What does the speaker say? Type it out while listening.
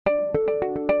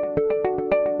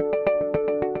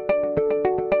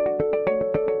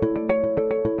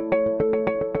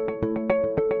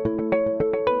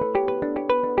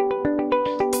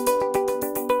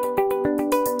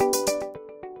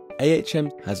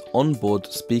AHM has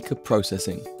onboard speaker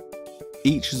processing.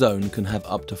 Each zone can have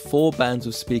up to 4 bands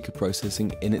of speaker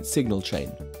processing in its signal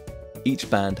chain. Each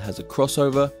band has a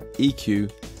crossover,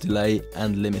 EQ, delay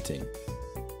and limiting.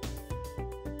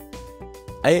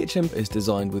 AHM is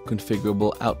designed with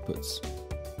configurable outputs.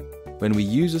 When we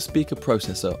use a speaker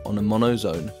processor on a mono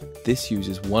zone, this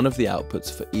uses one of the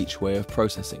outputs for each way of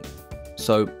processing.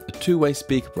 So a 2-way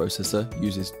speaker processor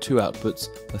uses 2 outputs,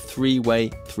 a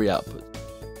 3-way 3 outputs.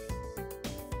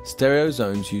 Stereo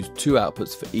zones use 2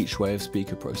 outputs for each way of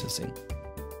speaker processing.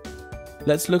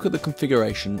 Let's look at the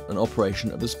configuration and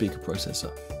operation of the speaker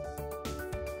processor.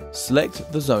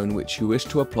 Select the zone which you wish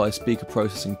to apply speaker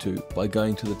processing to by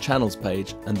going to the Channels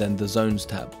page and then the Zones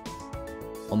tab.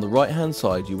 On the right hand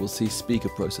side you will see Speaker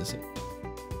Processing.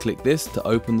 Click this to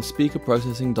open the Speaker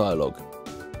Processing dialog.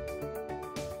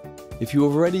 If you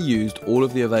have already used all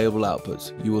of the available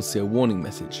outputs, you will see a warning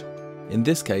message. In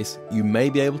this case, you may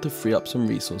be able to free up some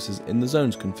resources in the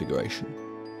zones configuration.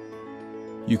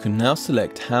 You can now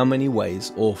select how many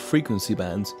ways or frequency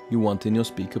bands you want in your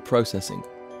speaker processing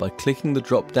by clicking the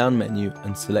drop-down menu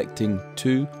and selecting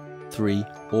 2, 3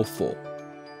 or 4.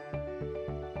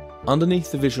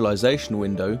 Underneath the visualization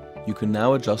window, you can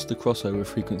now adjust the crossover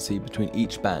frequency between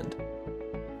each band.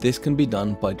 This can be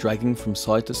done by dragging from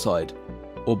side to side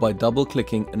or by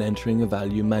double-clicking and entering a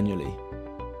value manually.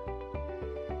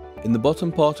 In the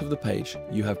bottom part of the page,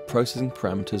 you have processing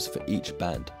parameters for each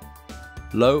band.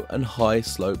 Low and high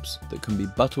slopes that can be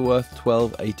Butterworth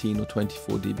 12, 18 or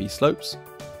 24 dB slopes,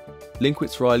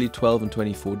 Linkwitz-Riley 12 and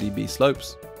 24 dB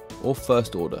slopes, or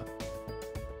first order.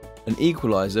 An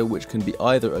equalizer which can be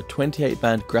either a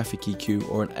 28-band graphic EQ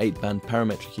or an 8-band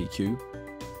parametric EQ,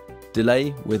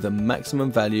 delay with a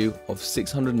maximum value of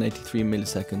 683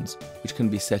 milliseconds, which can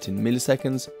be set in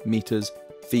milliseconds, meters,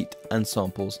 feet and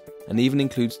samples, and even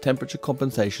includes temperature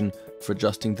compensation for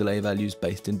adjusting delay values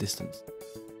based in distance.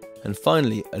 And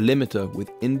finally, a limiter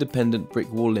with independent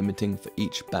brick wall limiting for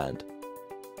each band.